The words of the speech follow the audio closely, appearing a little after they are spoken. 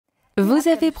Vous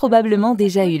avez probablement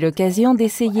déjà eu l'occasion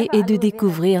d'essayer et de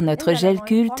découvrir notre gel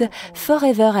culte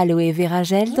Forever Aloe Berry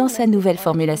Gel dans sa nouvelle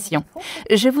formulation.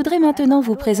 Je voudrais maintenant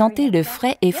vous présenter le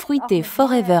frais et fruité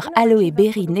Forever Aloe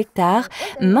Berry Nectar,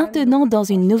 maintenant dans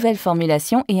une nouvelle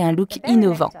formulation et un look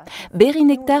innovant. Berry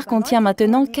Nectar contient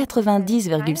maintenant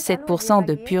 90,7%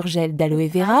 de pur gel d'aloe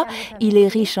vera, il est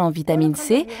riche en vitamine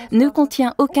C, ne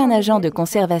contient aucun agent de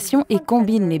conservation et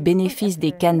combine les bénéfices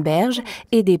des canneberges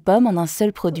et des pommes en un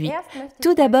seul produit.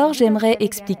 Tout d'abord, j'aimerais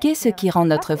expliquer ce qui rend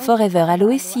notre Forever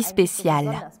Aloe si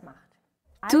spécial.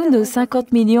 Tous nos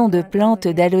 50 millions de plantes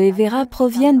d'aloe vera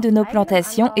proviennent de nos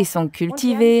plantations et sont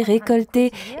cultivées,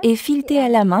 récoltées et filetées à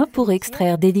la main pour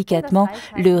extraire délicatement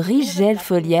le riche gel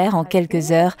foliaire en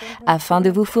quelques heures afin de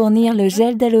vous fournir le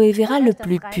gel d'aloe vera le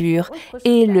plus pur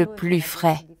et le plus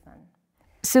frais.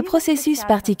 Ce processus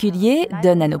particulier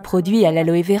donne à nos produits à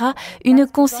l'aloe vera une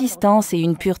consistance et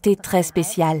une pureté très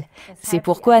spéciales. C'est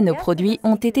pourquoi nos produits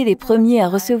ont été les premiers à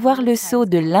recevoir le sceau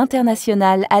de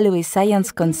l'International Aloe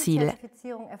Science Council.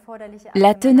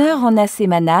 La teneur en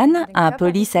acémanane, un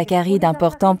polysaccharide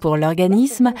important pour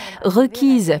l'organisme,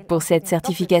 requise pour cette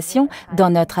certification dans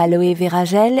notre aloe vera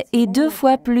gel est 2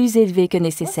 fois plus élevée que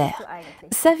nécessaire.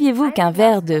 Saviez-vous qu'un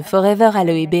verre de Forever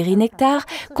Aloe Berry Nectar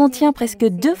contient presque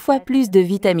 2 fois plus de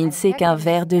vitamine C qu'un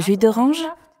verre de jus d'orange?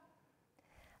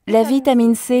 La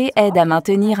vitamine C aide à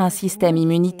maintenir un système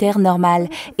immunitaire normal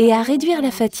et à réduire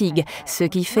la fatigue, ce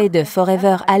qui fait de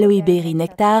Forever Aloe Berry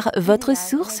Nectar votre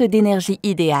source d'énergie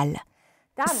idéale.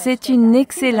 C'est une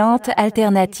excellente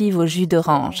alternative au jus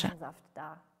d'orange.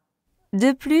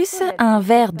 De plus, un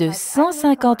verre de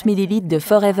 150 ml de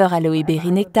Forever Aloe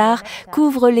Berry Nectar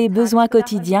couvre les besoins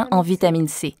quotidiens en vitamine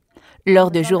C.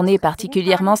 Lors de journées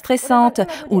particulièrement stressantes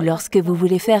ou lorsque vous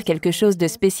voulez faire quelque chose de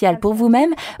spécial pour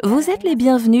vous-même, vous êtes les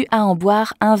bienvenus à en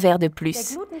boire un verre de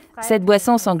plus. Cette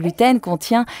boisson sans gluten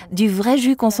contient du vrai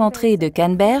jus concentré de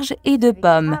canneberge et de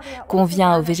pomme,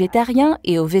 convient aux végétariens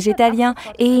et aux végétaliens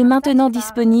et est maintenant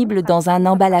disponible dans un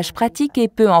emballage pratique et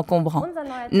peu encombrant.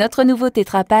 Notre nouveau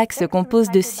Tetra Pak se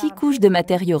compose de 6 couches de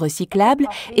matériaux recyclables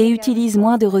et utilise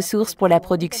moins de ressources pour la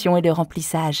production et le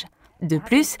remplissage. De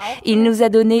plus, il nous a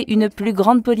donné une plus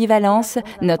grande polyvalence.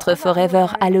 Notre Forever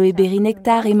Aloe Berry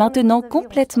Nectar est maintenant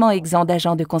complètement exempt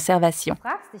d'agents de conservation.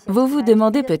 Vous vous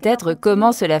demandez peut-être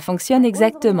comment cela fonctionne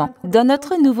exactement. Dans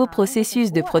notre nouveau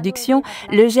processus de production,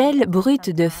 le gel brut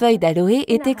de feuilles d'aloe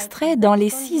est extrait dans les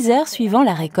 6 heures suivant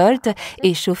la récolte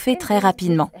et chauffé très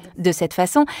rapidement. De cette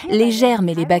façon, les germes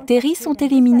et les bactéries sont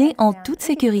éliminés en toute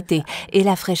sécurité et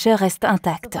la fraîcheur reste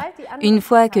intacte. Une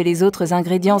fois que les autres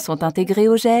ingrédients sont intégrés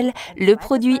au gel, le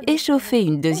produit est chauffé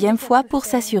une 2e fois pour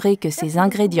s'assurer que ces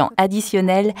ingrédients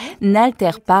additionnels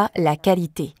n'altèrent pas la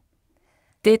qualité.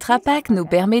 Tetra Pak nous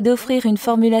permet d'offrir une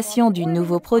formulation du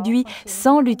nouveau produit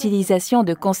sans l'utilisation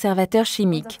de conservateurs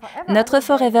chimiques. Notre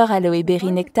Forever Aloe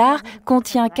Berry Nectar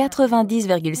contient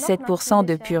 90,7%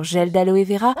 de pur gel d'aloe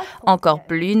vera, encore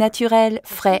plus naturel,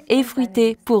 frais et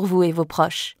fruité pour vous et vos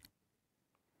proches.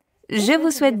 Je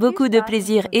vous souhaite beaucoup de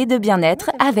plaisir et de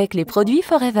bien-être avec les produits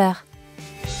Forever.